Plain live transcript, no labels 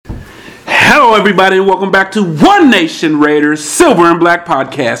Hello, everybody, and welcome back to One Nation Raiders Silver and Black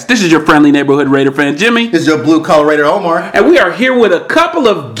Podcast. This is your friendly neighborhood Raider fan, Jimmy. This is your blue collar Raider, Omar. And we are here with a couple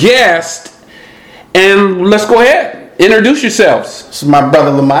of guests. And let's go ahead. Introduce yourselves. This is my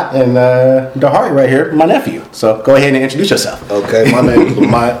brother Lamont and Dahari right here, my nephew. So go ahead and introduce yourself. Okay, my name is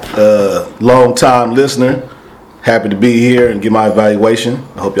Lamont, long-time listener. Happy to be here and get my evaluation.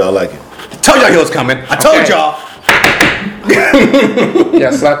 I hope y'all like it. Told y'all he was coming. I told y'all. You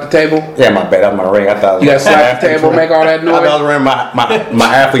gotta slap the table? Yeah, my bad. I'm my ring. I thought you gotta slap the table, make all that noise? I thought I was wearing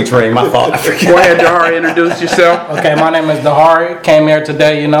my athlete's ring. My fault. Go ahead, Dahari, introduce yourself. Okay, my name is Dahari. Came here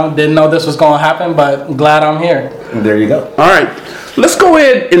today, didn't know this was going to happen, but glad I'm here. There you go. All right. Let's go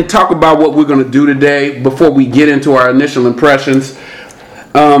ahead and talk about what we're going to do today before we get into our initial impressions.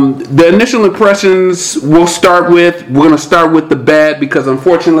 The initial impressions we're going to start with the bad because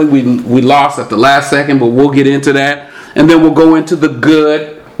unfortunately we lost at the last second, but we'll get into that. And then we'll go into the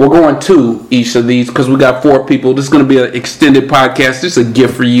good. We're going to each of these because we got 4 people. This is going to be an extended podcast. This is a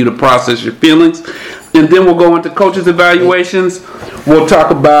gift for you to process your feelings. And then we'll go into coaches' evaluations. We'll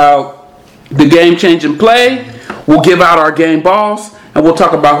talk about the game-changing play. We'll give out our game balls. And we'll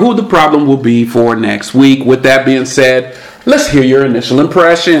talk about who the problem will be for next week. With that being said, let's hear your initial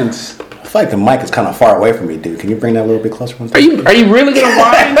impressions. I feel like the mic is kind of far away from me, dude. Can you bring that a little bit closer? Are you really going to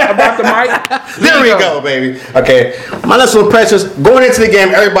whine about the mic? There we go, baby. Okay, my initial impressions. Going into the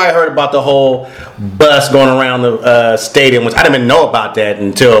game, everybody heard about the whole bus going around the stadium, which I didn't even know about that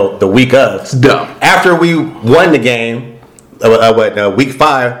until the week of. It's dumb. After we won the game, week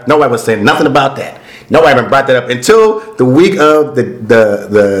 5, nobody was saying nothing about that. Nobody even brought that up until the week of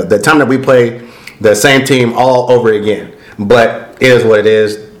the time that we play the same team all over again. But it is what it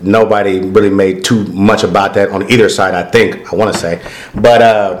is. Nobody really made too much about that on either side, I want to say. But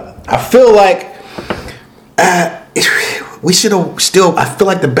I feel like we should have still, I feel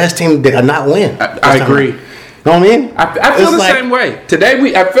like the best team did not win. I agree. You know what I mean? I feel the same way.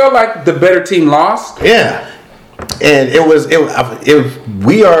 Today, I felt like the better team lost. Yeah. And I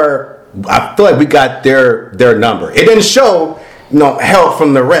feel like we got their number. It didn't show help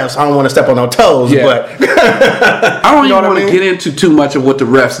from the refs. I don't want to step on no toes, but I don't even want to get into too much of what the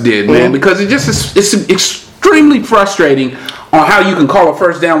refs did, man, because it's extremely frustrating on how you can call a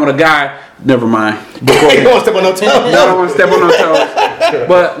first down with a guy. Never mind. You don't want to step on no toes. I don't want to step on no toes.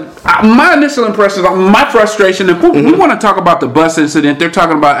 But my initial impressions, my frustration, and we want to talk about the bus incident. They're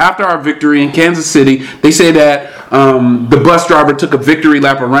talking about after our victory in Kansas City, they say that the bus driver took a victory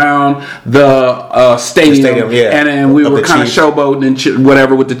lap around the stadium and we were kind of showboating and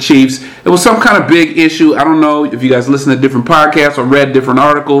whatever with the Chiefs. It was some kind of big issue. I don't know if you guys listen to different podcasts or read different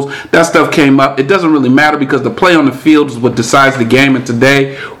articles. That stuff came up. It doesn't really matter because the play on the field is what decides the game, and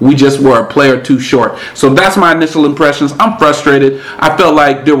today we just were a player too short. So that's my initial impressions. I'm frustrated. I felt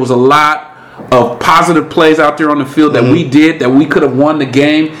like there was a lot of positive plays out there on the field that we did, that we could have won the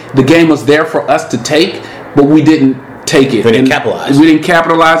game. The game was there for us to take, but we didn't take it. We didn't capitalize. We didn't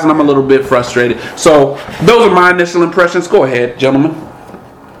capitalize, and I'm a little bit frustrated. So those are my initial impressions. Go ahead, gentlemen.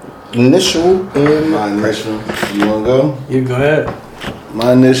 Initial impression. You want to go? You go ahead.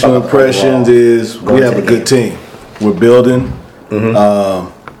 My initial impressions is we have a good team. We're building.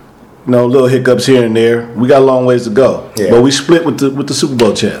 Little hiccups here and there. We got a long ways to go. Yeah. But we split with the Super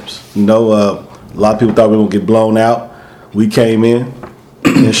Bowl champs. A lot of people thought we were going to get blown out. We came in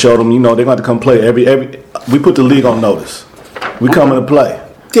and showed them, they're going to have to come play. We put the league on notice. We coming to play.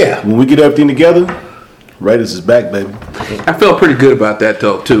 Yeah. When we get everything together, Raiders is back, baby. I feel pretty good about that,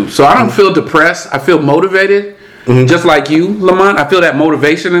 though, too. So I don't feel depressed. I feel motivated. Just like you, Lamont, I feel that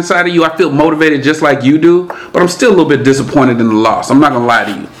motivation inside of you. I feel motivated just like you do, but I'm still a little bit disappointed in the loss. I'm not going to lie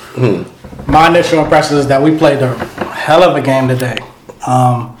to you. My initial impression is that we played a hell of a game today.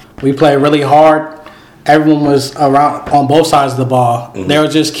 We played really hard. Everyone was around on both sides of the ball. There were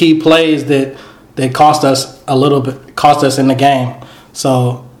just key plays that cost us a little bit, cost us in the game.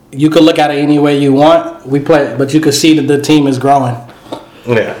 So you could look at it any way you want. We played, but you could see that the team is growing.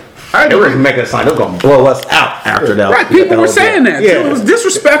 Yeah. They were making a sign. They're going to blow us out after that. Right, people were saying that. Yeah. Too. It was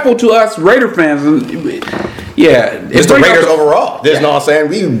disrespectful to us Raider fans. It's the Raiders overall. There's no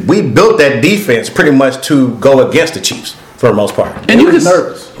saying. We built that defense pretty much to go against the Chiefs for the most part. And you was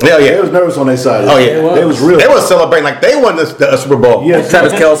nervous. Yeah. They was nervous on their side. Oh, yeah. They was real. They was celebrating like they won the Super Bowl. Yeah.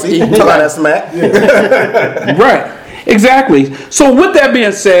 Travis Kelce. Talking about that smack. Yeah. Right. Exactly. So with that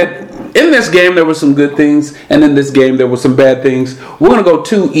being said, in this game there were some good things, and in this game there were some bad things. We're going to go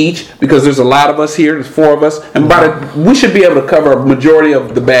 2 each because there's a lot of us here. There's 4 of us, and we should be able to cover a majority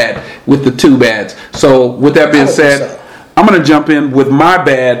of the bad with the 2 bads. So with that being said, I'm going to jump in with my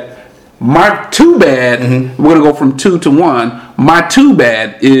bad. My 2 bad. We're going to go from 2 to 1. My 2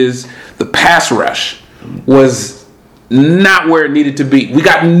 bad is the pass rush was not where it needed to be. We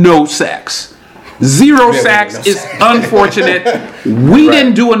got no sacks. Zero sacks is unfortunate. We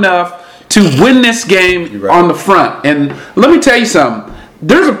didn't do enough to win this game on the front. And let me tell you something.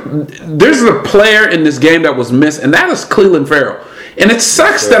 There's a player in this game that was missed, and that is Clelin Ferrell. And it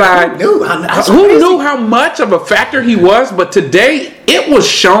sucks that who knew how much of a factor he was, but today it was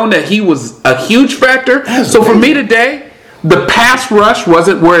shown that he was a huge factor. So for me today, the pass rush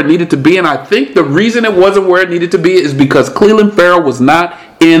wasn't where it needed to be, and I think the reason it wasn't where it needed to be is because Clelin Ferrell was not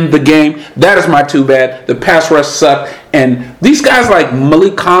in the game. That is my too bad. The pass rush sucked, and these guys like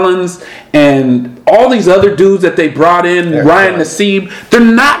Malik Collins and all these other dudes that they brought in, Ryan Nassib, they're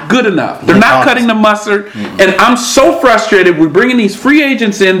not good enough. They're not cutting the mustard, and I'm so frustrated. We're bringing these free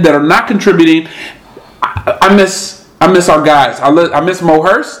agents in that are not contributing. I miss our guys. I miss Mo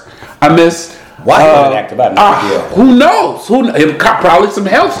Hurst. I miss. Why he active? Who knows? Probably some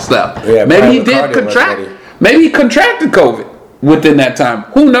health stuff. Yeah, maybe he did contract. Maybe he contracted COVID within that time.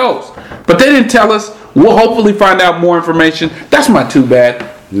 Who knows? But they didn't tell us. We'll hopefully find out more information. That's my too bad.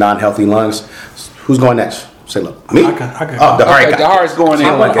 Non-healthy lungs. Who's going next? Say look. Me? I got Dahari's going in.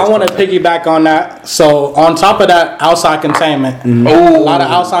 I want to piggyback on that. So on top of that, outside containment. A lot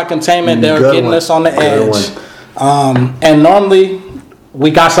of outside containment. They were getting us on the edge. And normally we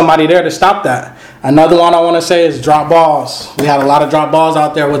got somebody there to stop that. Another one I want to say is drop balls. We had a lot of drop balls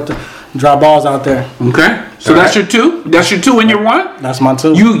out there with the drop balls out there. Okay. So that's your two? That's your two and your one? That's my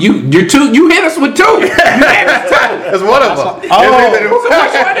two. Your two, you hit us with two. That's one of them. You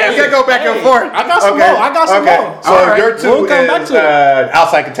gotta go back and forth. I got some more. So your two is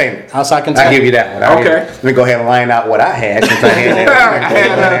outside containment. Outside containment. I'll give you that one. Okay. Let me go ahead and line out what I had. Since I had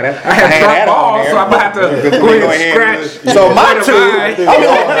drop balls, so I'm going to have to go ahead and scratch. So my two,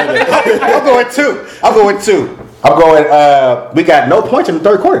 I'll go with two. I'm going. We got no points in the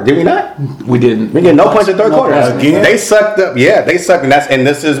third quarter. Did we not? We didn't. We get no points in the third quarter. Again? They sucked up. Yeah, they sucked, and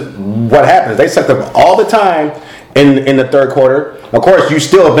this is what happens. They sucked up all the time in the third quarter. Of course, you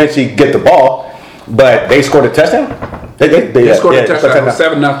still eventually get the ball, but they scored a touchdown. They scored a touchdown.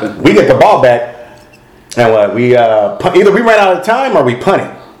 7-0. We get the ball back, and we either we ran out of time or we punted.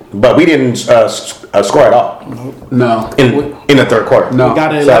 But we didn't score at all. No. In the third quarter. No. We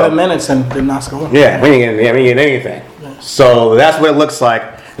got 11 minutes and did not score. Yeah, we didn't get anything. Yeah. So that's what it looks like.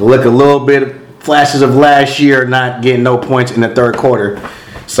 It looked a little bit flashes of last year not getting no points in the third quarter.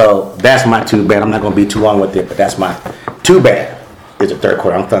 So that's my too bad. I'm not going to be too long with it, but that's my too bad is the third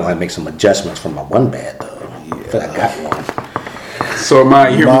quarter. I'm feeling like make some adjustments from my one bad, though. Yeah. I feel like I got one. So,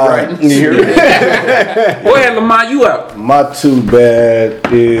 Lamont, you hear me writing? Go ahead, Lamont, you up. My too bad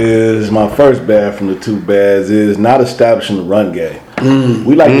is, my first bad from the two bads is not establishing the run game.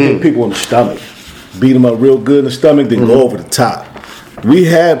 We like to hit people in the stomach. Beat them up real good in the stomach, then go over the top. We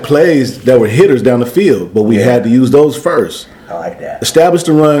had plays that were hitters down the field, but we had to use those first. I like that. Establish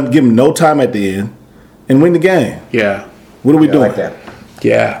the run, give them no time at the end, and win the game. Yeah. What are we doing? I like that.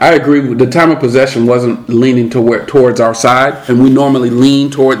 Yeah, I agree. The time of possession wasn't leaning towards our side, and we normally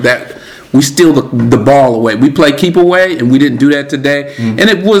lean toward that. We steal the ball away. We play keep away, and we didn't do that today. And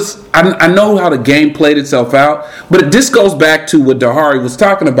it was, I know how the game played itself out, but this goes back to what Dahari was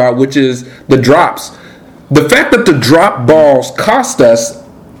talking about, which is the drops. The fact that the drop balls cost us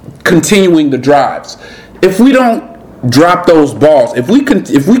continuing the drives. If we don't drop those balls, if we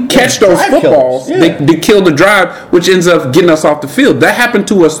catch those footballs, they kill the drive, which ends up getting us off the field. That happened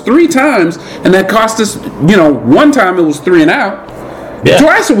to us 3 times, and that cost us, one time it was 3 and out. Yeah.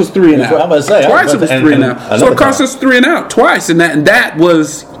 Twice it was 3 and out. Twice it was 3 and out. So it cost us 3 and out twice, and that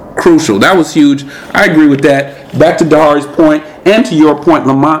was crucial. That was huge. I agree with that. Back to Dahari's point and to your point,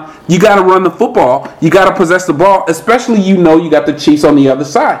 Lamont. You got to run the football. You got to possess the ball, especially you got the Chiefs on the other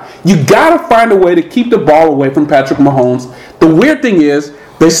side. You got to find a way to keep the ball away from Patrick Mahomes. The weird thing is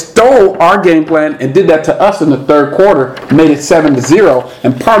they stole our game plan and did that to us in the third quarter, made it 7-0.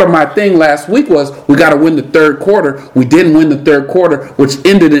 And part of my thing last week was we got to win the third quarter. We didn't win the third quarter, which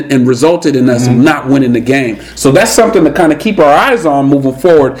ended it and resulted in us not winning the game. So that's something to kind of keep our eyes on moving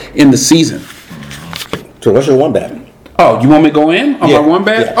forward in the season. So what's your one bad? Oh, you want me to go in on my one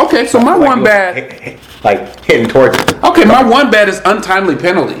bad? Yeah. Okay, so my one bad... Like hitting towards you. Okay, my one bad is untimely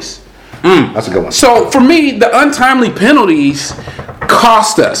penalties. That's a good one. So for me, the untimely penalties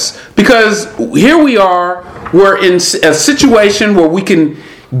cost us. Because here we are, we're in a situation where we can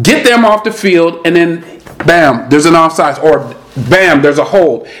get them off the field and then, bam, there's an offsides. Or, bam, there's a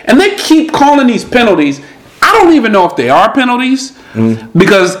hold. And they keep calling these penalties. I don't even know if they are penalties.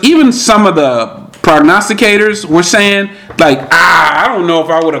 Because even some of the prognosticators were saying, like, I don't know if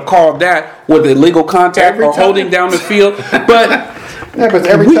I would have called that with illegal contact or holding down the field. But Yeah,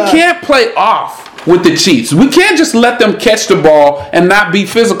 because we can't play off with the Chiefs. We can't just let them catch the ball and not be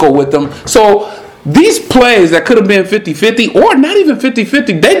physical with them. So these plays that could have been 50-50 or not even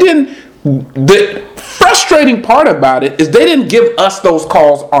 50-50, they didn't. The frustrating part about it is they didn't give us those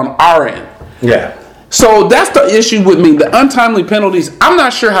calls on our end. Yeah. So that's the issue with me. The untimely penalties, I'm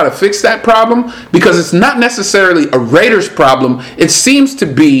not sure how to fix that problem because it's not necessarily a Raiders problem. It seems to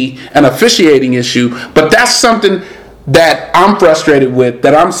be an officiating issue, but that's something that I'm frustrated with,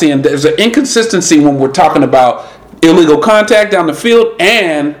 that I'm seeing. There's an inconsistency when we're talking about illegal contact down the field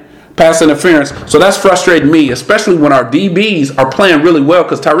and pass interference. So that's frustrating me, especially when our DBs are playing really well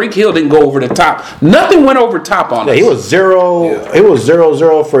because Tyreek Hill didn't go over the top. Nothing went over top on us. He was 0. Yeah. It was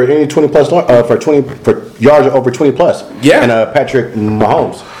 0-0 for any 20 plus for yards over 20 plus. Yeah. And Patrick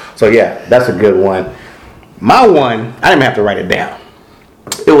Mahomes. So yeah, that's a good one. My one, I didn't have to write it down.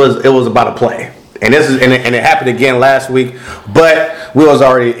 It was about a play. And it happened again last week, but we was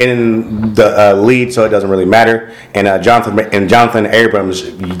already in the lead, so it doesn't really matter. And Jonathan Abrams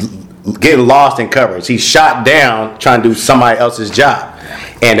getting lost in coverage. He shot down trying to do somebody else's job,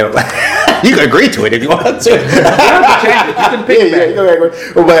 and you can agree to it if you want to. You can pick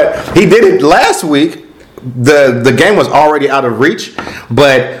it. But he did it last week. The game was already out of reach,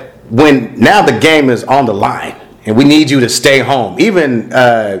 but now the game is on the line. And we need you to stay home. Even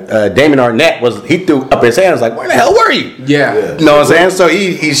Damon Arnett he threw up his hands like, where the hell were you? Yeah. You know what I'm saying? So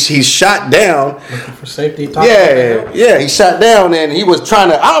he shot down. Looking for safety. Yeah, he shot down and he was trying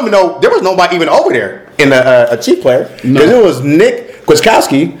to, I don't even know, there was nobody even over there in a Chief player. Because it was Nick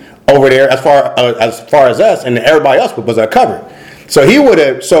Kwiatkowski over there as far as us, and everybody else was covered. So he would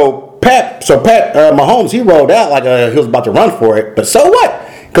have, Pat Mahomes, he rolled out like he was about to run for it. But so what?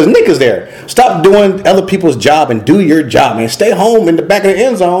 Because Nick is there. Stop doing other people's job and do your job, man. Stay home in the back of the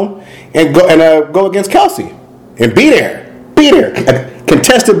end zone and go against Kelsey and be there.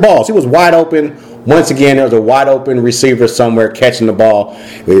 Contested balls. He was wide open. Once again, there was a wide open receiver somewhere catching the ball.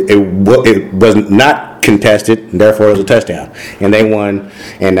 It was not contested, and therefore it was a touchdown. And they won,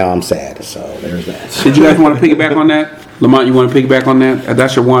 and now I'm sad. So there's that. Did you guys want to piggyback on that? Lamont, you want to piggyback on that?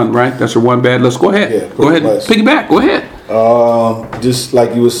 That's your one, right? That's your one bad. Let's go ahead. Yeah, go ahead. Much. Piggyback. Go ahead. Just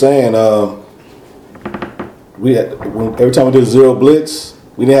like you were saying, every time we did zero blitz,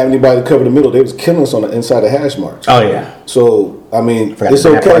 we didn't have anybody to cover the middle. They was killing us on the inside of hash marks. Oh yeah. So I mean, it's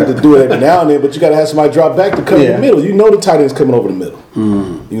okay to do it every now and then, but you got to have somebody drop back to cover the middle. You know the tight end's coming over the middle.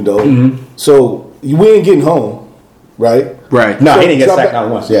 You know, so we ain't getting home, right? Right. No, he didn't get sacked out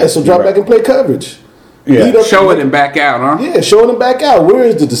once. Yeah, so drop back and play coverage. Yeah. Show it and back out, huh? Yeah, show it and back out. Where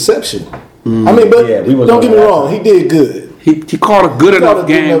is the deception? I mean, but don't get me wrong, he did good. He called a good enough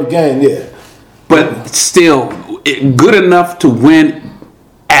game. Yeah. But still, good enough to win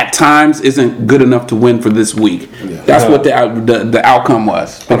at times isn't good enough to win for this week. Yeah. That's what the outcome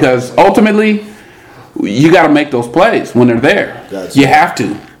was. Because ultimately, you got to make those plays when they're there. Gotcha. You have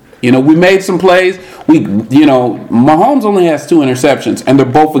to. You know, we made some plays. Mahomes only has 2 interceptions, and they're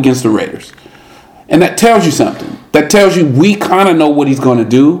both against the Raiders. And that tells you something. That tells you we kind of know what he's going to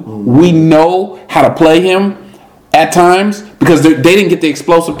do. Mm-hmm. We know how to play him at times because they didn't get the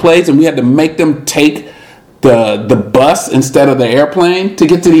explosive plays, and we had to make them take the bus instead of the airplane to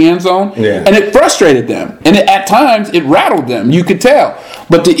get to the end zone. Yeah. And it frustrated them. And at times, it rattled them. You could tell.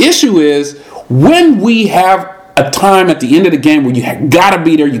 But the issue is when we have a time at the end of the game where you got to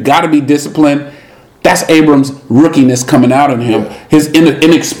be there, you got to be disciplined, that's Abrams' rookiness coming out in him, his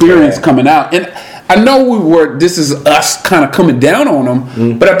inexperience coming out. And I know this is us kind of coming down on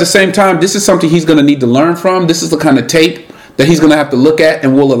him, but at the same time, this is something he's going to need to learn from. This is the kind of tape that he's going to have to look at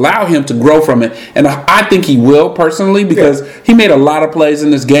and will allow him to grow from it. And I think he will personally because he made a lot of plays in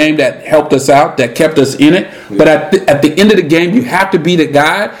this game that helped us out, that kept us in it. Yeah. But at the end of the game, you have to be the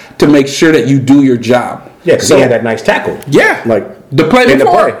guy to make sure that you do your job. Yeah, because he had that nice tackle. Yeah. Like the play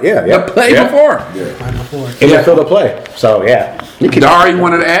before. The play before. In the field of play. So, yeah. Dari, you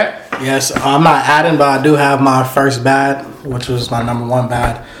wanted to add? Yes, I'm not adding, but I do have my first bad, which was my number one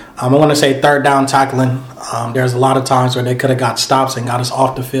bad. I want to say third down tackling. There's a lot of times where they could have got stops and got us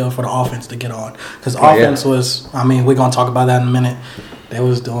off the field for the offense to get on. Because offense was, we're going to talk about that in a minute. They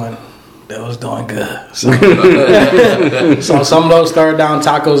was doing good. So, so some of those third down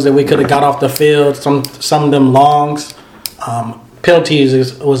tackles that we could have got off the field, some of them longs,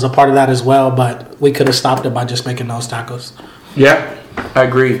 penalties was a part of that as well, but we could have stopped it by just making those tackles. Yeah, I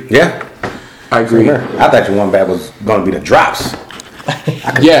agree. Yeah, I agree. I thought your one bad was going to be the drops.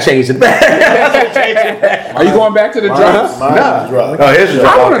 I could change it back. Are you going back to the drops? No. Oh, here's the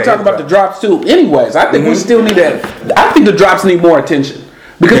drop. I want to talk about the drops too. Anyways, I think we still need that. I think the drops need more attention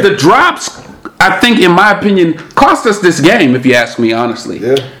because the drops I think, in my opinion, cost us this game, if you ask me honestly.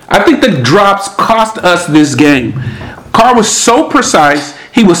 Yeah. I think the drops cost us this game. Carr was so precise.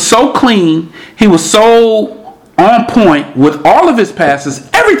 He was so clean. He was so on point with all of his passes.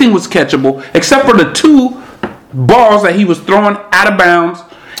 Everything was catchable except for the 2 balls that he was throwing out of bounds.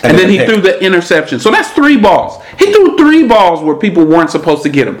 And then he threw the interception. So that's 3 balls. He threw 3 balls where people weren't supposed to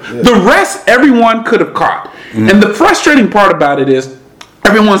get them. Yeah. The rest, everyone could have caught. And the frustrating part about it is,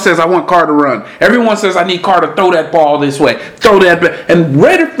 everyone says, I want Carr to run. Everyone says, I need Carr to throw that ball this way. Throw that back. And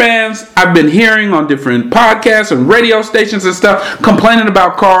Raider fans, I've been hearing on different podcasts and radio stations and stuff, complaining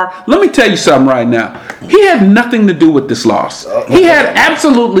about Carr. Let me tell you something right now. He had nothing to do with this loss. He had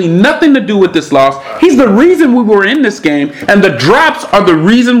absolutely nothing to do with this loss. He's the reason we were in this game, and the drops are the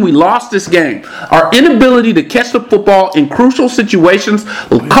reason we lost this game. Our inability to catch the football in crucial situations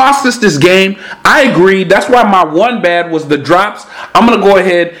cost us this game. I agree. That's why my one bad was the drops. I'm going to go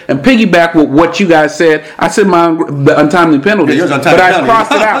ahead and piggyback with what you guys said. I said the untimely penalty, but I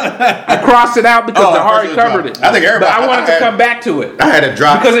crossed it out. I crossed it out because Dahari covered it. I think everybody. But I wanted to come back to it. I had a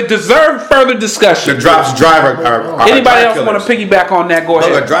drop because it deserved further discussion. The drops driver. Anybody else want to piggyback on that? Go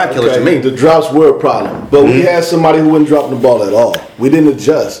ahead. Those are drive killers to me. The drops were a problem, but we had somebody who wasn't dropping the ball at all. We didn't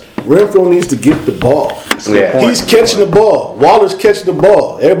adjust. Renfro needs to get the ball. Yeah. He's catching the ball. Waller's catching the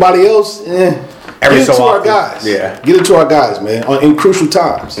ball. Everybody else, Every get it so to our often. guys. Yeah. Get it to our guys, man, in crucial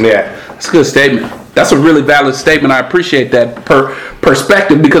times. Yeah. That's a good statement. That's a really valid statement. I appreciate that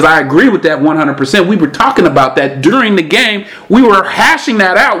perspective because I agree with that 100%. We were talking about that during the game. We were hashing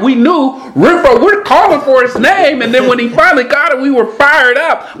that out. We knew Renfro, we're calling for his name, and then when he finally got it, we were fired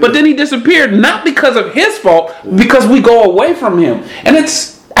up. But then he disappeared, not because of his fault, because we go away from him. And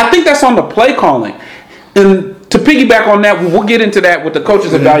I think that's on the play calling. And to piggyback on that, we'll get into that with the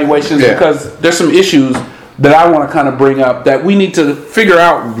coaches' evaluations because there's some issues that I want to kind of bring up that we need to figure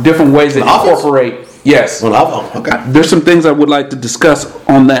out different ways to incorporate. Yes. Okay. There's some things I would like to discuss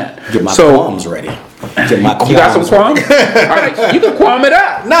on that. Get my qualms ready. Get my You got some qualms? All right, you can qualm it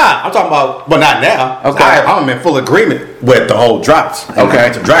up. Nah, I'm talking about, but not now. Okay. I'm in full agreement with the whole drops. Okay.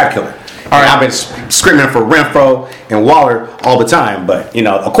 It's a drive killer. All right. I've been screaming for Renfro and Waller all the time, but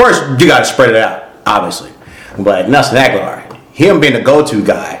of course, you got to spread it out, obviously. But Nelson Aguilar, him being the go-to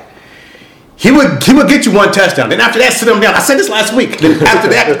guy, he would get you one touchdown. Then after that, sit him down. I said this last week. Then after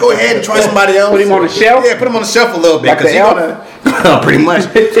that, go ahead and try somebody else. Put him on the shelf? Yeah, put him on the shelf a little bit. Like Because the he's elf? going to... pretty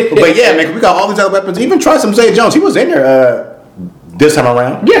much. But yeah, man, we got all these other weapons. Even try some Zay Jones. He was in there this time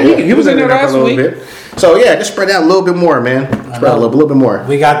around. Yeah, he was in there for last a little week. bit. So yeah, just spread out a little bit more, man. Spread out a little bit more.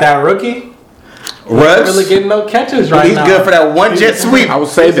 We got that rookie. Ruggs, Really getting no catches right he's now. good for that one jet sweep. I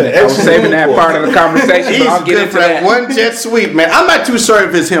was saving it. I was saving that part of the conversation, He's but I'll get good into for that that. one jet sweep, man. I'm not too sure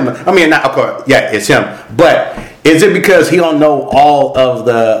if it's him. I mean, not of course, yeah, it's him. But is it because he don't know all of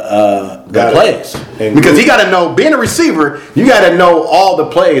the plays? Because he got to know, being a receiver, you got to know all the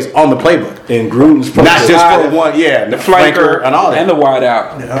plays on the playbook. And Gruden's Not just for one, the flanker and all that. and the wide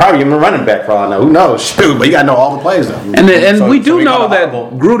out. Probably even running back for all I know. Who knows? Shoot, but you got to know all the plays though. And we do he know got a that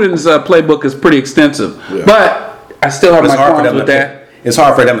horrible- Gruden's playbook is pretty extensive, but I still have It's my hard for qualms them with to that. It's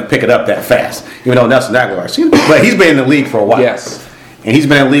hard for them to pick it up that fast. Even though Nelson Aguilar, but he's been in the league for a while. Yes. And he's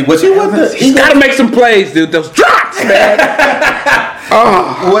been in the league. Was he with the He's got to make some plays, dude. Those drops, man.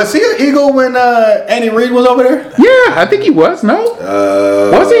 Was he an Eagle when Andy Reid was over there? Yeah, I think he was. No,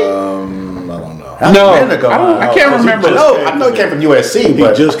 was he? I don't know. No, A minute ago. I can't remember. I know he came from USC, He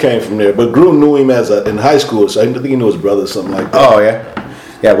but just came from there, but Gruden knew him in high school, so I think he knew his brother or something like that. oh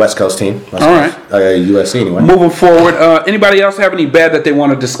yeah, West Coast team. All right. USC anyway. Moving forward, anybody else have any bad that they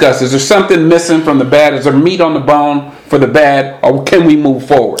want to discuss? Is there something missing from the bad? Is there meat on the bone for the bad, or can we move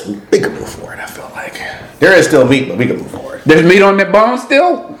forward? We could move forward. I feel like there is still meat, but we can move forward. There's meat on that bone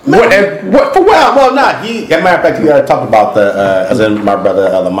still? What for what? Well, not he. As a matter of fact, he talked about as in my brother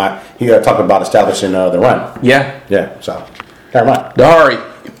Lamont. He talked about establishing the run. Yeah. So never mind.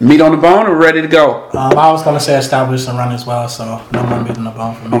 Dahari, meat on the bone or ready to go? I was going to say establish and run as well, so no more meat on the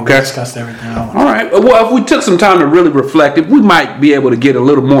bone for me. Okay. We discussed everything else. All right. Well, if we took some time to really reflect, we might be able to get a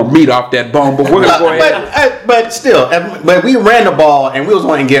little more meat off that bone. But we're gonna go ahead. But still, but we ran the ball and we was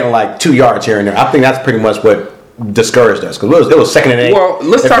only getting like 2 yards here and there. I think that's pretty much what discouraged us because it was 2nd and 8. Well,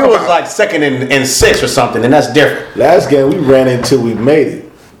 let's if talk it was about like 2nd and 6 or something, then that's different. Last game we ran until we made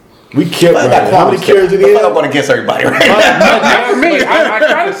it. We kept running. How many carries did he have? I'm going against everybody right now. I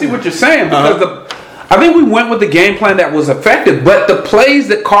try to see what you're saying because I think we went with the game plan that was effective, but the plays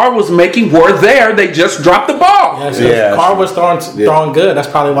that Carr was making were there. They just dropped the ball. Yeah, Carr was throwing good. That's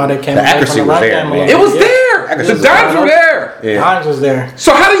probably why they came The away accuracy from the was run there, game. man. It was there. The dimes were there. Yeah. Dimes was there.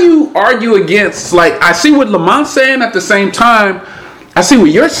 So how do you argue against, like, I see what Lamont's saying at the same time, I see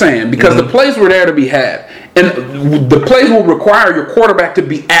what you're saying because the plays were there to be had. And the plays will require your quarterback to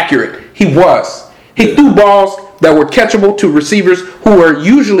be accurate. He was. He threw balls that were catchable to receivers who are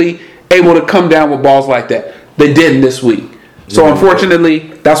usually able to come down with balls like that. They didn't this week. So unfortunately,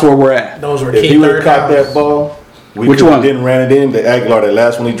 that's where we're at. Those were If key he would have third caught downs. that ball, we Which could have one? then ran it in. The Aguilar, that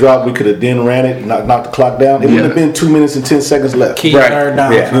last one he dropped, we could have then ran it, knocked the clock down. It would have been 2 minutes and 10 seconds left. Key Right. third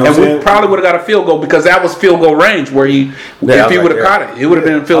downs. Yeah. You know what And I'm we saying? probably would have got a field goal because that was field goal range where he, Yeah, if he I was would have right caught it, it would have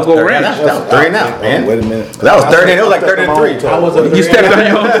been field goal range. That was 3 and out, man. Wait a minute. That was 30. It was like 30 and 3. I was a You three stepped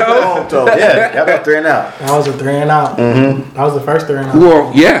and on out. your own toe? Yeah, that was 3 and out. That was a 3 and out. That was the first 3 and out.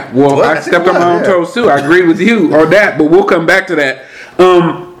 Well, yeah. Well, Well, I I think stepped it on my own was, toes too. I agree with you on that, but we'll come back to that.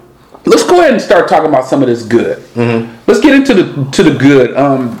 Let's go ahead and start talking about some of this good. Let's get into the good.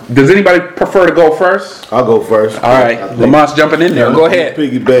 Does anybody prefer to go first? I'll go first. All right, Lamont's jumping in there. Go ahead.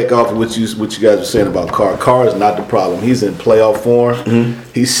 Piggyback off of what you guys were saying about Carr. Carr is not the problem. He's in playoff form.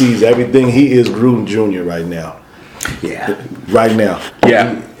 He sees everything. He is Gruden Jr. right now. Yeah. Right now.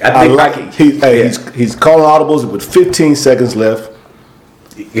 Yeah. I think He's calling audibles with 15 seconds left.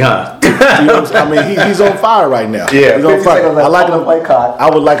 Yeah. You know what I'm saying? I mean, he's on fire right now. Yeah, he's on 50 fire. seconds left, I like call the play clock. I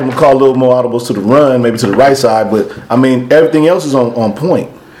would like him to call a little more audibles to the run, maybe to the right side. But I mean, everything else is on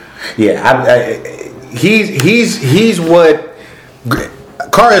point. Yeah, he's what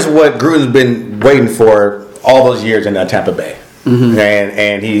Carr is what Gruden's been waiting for all those years in Tampa Bay,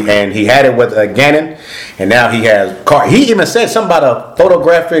 and he had it with Gannon, and now he has Carr. He even said something about a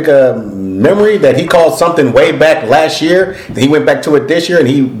photographic memory that he called something way back last year. And he went back to it this year, and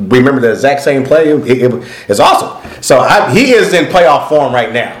he remembered the exact same play. It's awesome. So he is in playoff form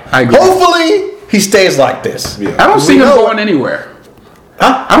right now. I agree. Hopefully, he stays like this. Yeah. I don't see him know- going anywhere.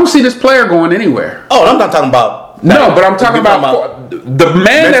 Huh? I don't see this player going anywhere. Oh, I'm not talking about. No, but I'm talking about the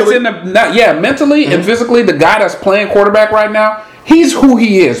man that's mentally? in the mentally and physically, the guy that's playing quarterback right now. He's who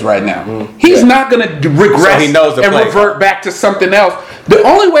he is right now. He's not going to regress So he knows the and play revert back to something else. The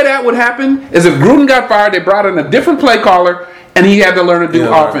only way that would happen is if Gruden got fired, they brought in a different play caller, and he had to learn to do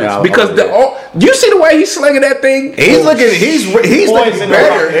offense. yeah, Because you see the way he's slinging that thing? He's looking. He's looking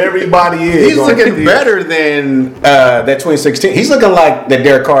better. Everybody is. He's looking better than that 2016. He's looking like the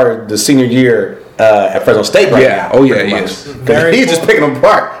Derek Carr the senior year at Fresno State right Yeah. now. Oh, yeah, pretty he much. is. 'Cause he's just picking them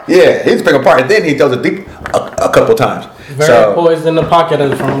apart. Yeah, he's picking them apart, and then he throws it deep a couple times. Very poised in the pocket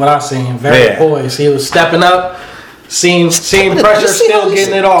from what I've seen. Very Yeah. poised. He was stepping up, seeing pressure, still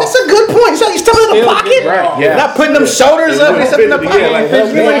getting it off. That's a good point. He's still in the Still pocket. getting it off. Yeah. Not putting them shoulders up. He's stepping in the pocket. Yeah,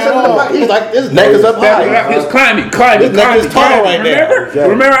 like, He's like his neck is up high. He's climbing. His neck is tall right there.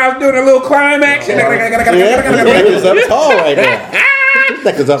 Remember I was doing a little climb action? His neck is up tall right there. His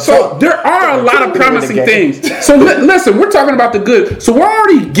neck is up So tall. there are a lot of promising things. So listen, we're talking about the good. So we're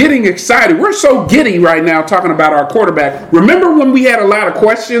already getting excited. We're so giddy right now talking about our quarterback. Remember when we had a lot of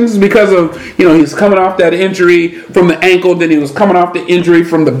questions because of, he's coming off that injury from the ankle, then he was coming off the injury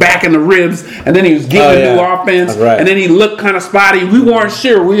from the back and the ribs, and then he was getting a new offense, That's right. and then he looked kind of spotty. We weren't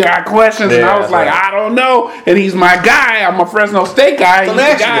sure. We had questions, and Yeah, I was that's like, right. I don't know. And he's my guy. I'm a Fresno State guy. So He's let me the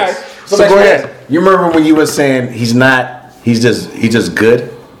ask you guy. this. So So go let me ahead. ask, you remember when you were saying he's just good?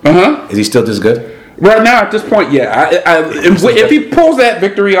 Uh-huh. Is he still just good? Right now, at this point, yeah. If he pulls that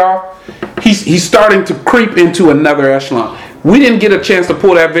victory off, he's starting to creep into another echelon. We didn't get a chance to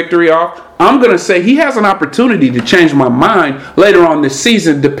pull that victory off. I'm going to say he has an opportunity to change my mind later on this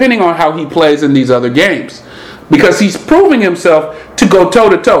season, depending on how he plays in these other games. Because he's proving himself to go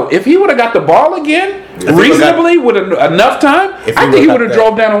toe-to-toe. If he would have got the ball again, reasonably, with enough time, I think he would have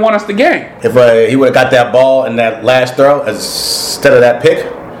drove down and won us the game. If he would have got that ball in that last throw instead of that pick,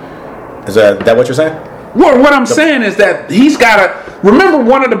 is that what you're saying? Well, what I'm saying is that he's got to remember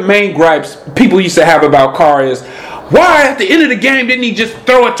one of the main gripes people used to have about Carr is why at the end of the game didn't he just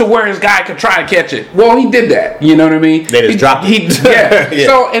throw it to where his guy could try to catch it? Well, he did that. You know what I mean? They just dropped it. Yeah. Yeah.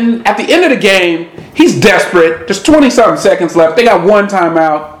 So, and at the end of the game, he's desperate. There's 20-something seconds left. They got one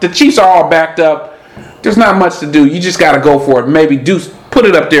timeout. The Chiefs are all backed up. There's not much to do. You just got to go for it. Maybe put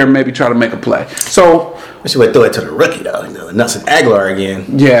it up there and maybe try to make a play. So. I should have throw it to the rookie though. Nelson Aguilar again.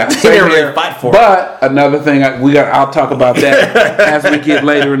 Yeah, he didn't really fight for it. But another thing, I'll talk about that as we get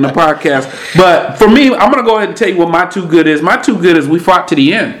later in the podcast. But for me, I'm gonna go ahead and tell you what my too good is. My too good is we fought to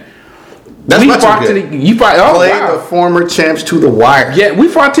the end. That's we not fought too to good. the. You fought. Oh Play wow. the former champs to the wire. Yeah, we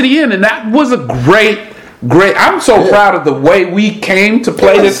fought to the end, and that was a great. I'm so proud of the way we came to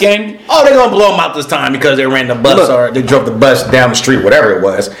play this game. Oh, they're gonna blow them out this time because they ran the bus or they drove the bus down the street, whatever it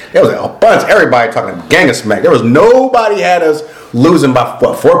was. There was a bunch, everybody talking a gang of smack. There was nobody had us losing by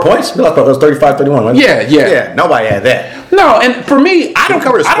 4 points. We lost by 35-31, right? Yeah. Yeah, nobody had that. No, and for me, I don't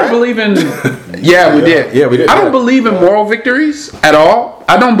cover the believe in Yeah, we did. Yeah, we did. I don't believe in moral victories at all.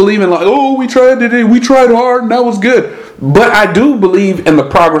 I don't believe in like, oh, we tried today, we tried hard, and that was good. But I do believe in the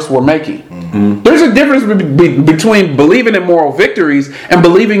progress we're making. Mm-hmm. There's a difference between believing in moral victories and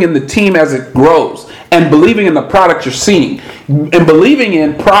believing in the team as it grows, and believing in the product you're seeing, and believing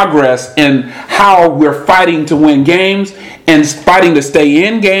in progress and how we're fighting to win games and fighting to stay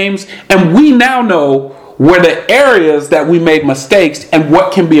in games. And we now know where the areas that we made mistakes and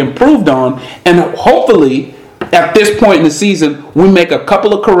what can be improved on. And hopefully, at this point in the season, we make a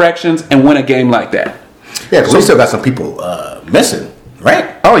couple of corrections and win a game like that. Yeah, because we still got some people missing,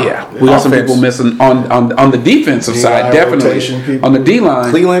 right? Oh, yeah. We got some people missing on the defensive side, definitely. On the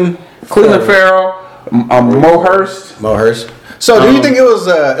D-line. Cleveland Farrell, Mo Hurst. So do you think it was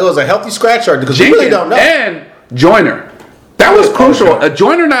a healthy scratch, or because we really don't know? And Joyner. That was crucial.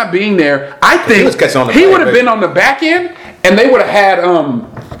 Joyner not being there, I think he would have been on the back end, and they would have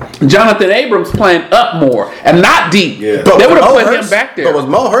had Jonathan Abrams playing up more and not deep. Yeah. They would have put him back there. But was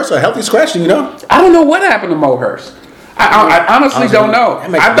Mo Hurst a healthy scratch? You know, I don't know what happened to Mo Hurst. I honestly don't know.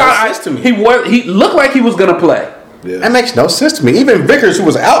 I thought he looked like he was going to play. Yeah. That makes no sense to me. Even Vickers, who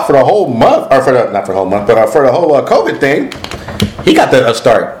was out for the whole month, or not for the whole month, but for the whole COVID thing, he got the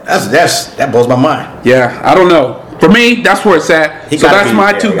start. That blows my mind. Yeah, I don't know. For me, that's where it's at. So that's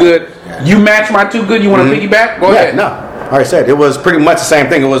my too good. Yeah. You match my too good. You want to piggyback? Go ahead. No, I already said it was pretty much the same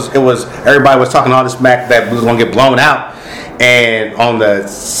thing. It was everybody was talking all this smack that we was gonna get blown out, and on the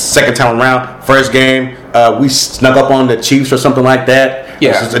second time around, first game, we snuck up on the Chiefs or something like that.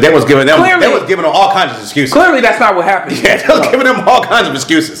 Yeah, so they was giving them all kinds of excuses. Clearly, that's not what happened. Yeah, they was giving them all kinds of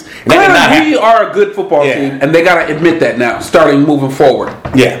excuses. Clearly, we are a good football team, and they gotta admit that now, starting moving forward.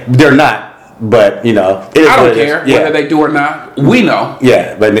 Yeah, they're not. But I don't care whether they do or not. We know.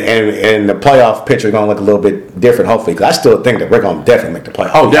 Yeah, but and the playoff picture is going to look a little bit different, hopefully. Because I still think that we're going to definitely make the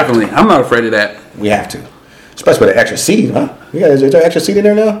playoffs. Oh, definitely. I'm not afraid of that. We have to, especially with the extra seed, huh? Is there extra seed in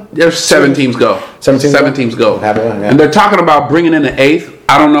there now? There's 7 teams go. 7 teams go. And they're talking about bringing in an 8th.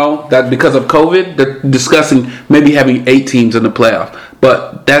 I don't know that because of COVID, they're discussing maybe having 8 teams in the playoff.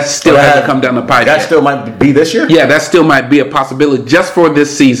 But that still has to come down the pipe. That still might be this year. Yeah, that still might be a possibility just for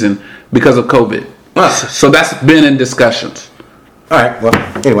this season. Because of COVID. So that's been in discussions. All right. Well,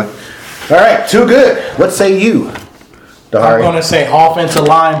 anyway. All right. Too good. What say you, Dahari? I'm going to say offensive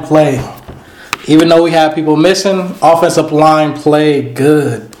line play. Even though we have people missing, offensive line play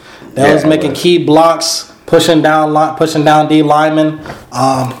good. That was making key blocks, pushing down D linemen,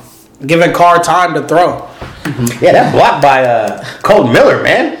 giving Carr time to throw. Mm-hmm. Yeah, that block by Colton Miller,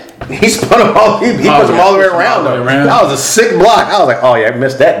 man. He spun them all. He pushed them all the way around. That was a sick block. I was like, oh yeah, I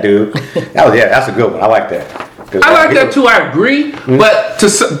missed that dude. That's a good one. I like that. I like that too. I agree. Mm-hmm. But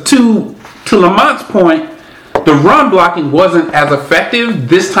to Lamont's point, the run blocking wasn't as effective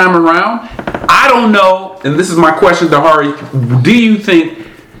this time around. I don't know, and this is my question to Hari. Do you think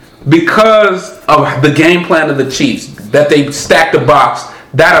because of the game plan of the Chiefs that they stacked the box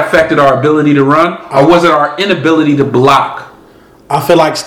that affected our ability to run, or was it our inability to block? I feel like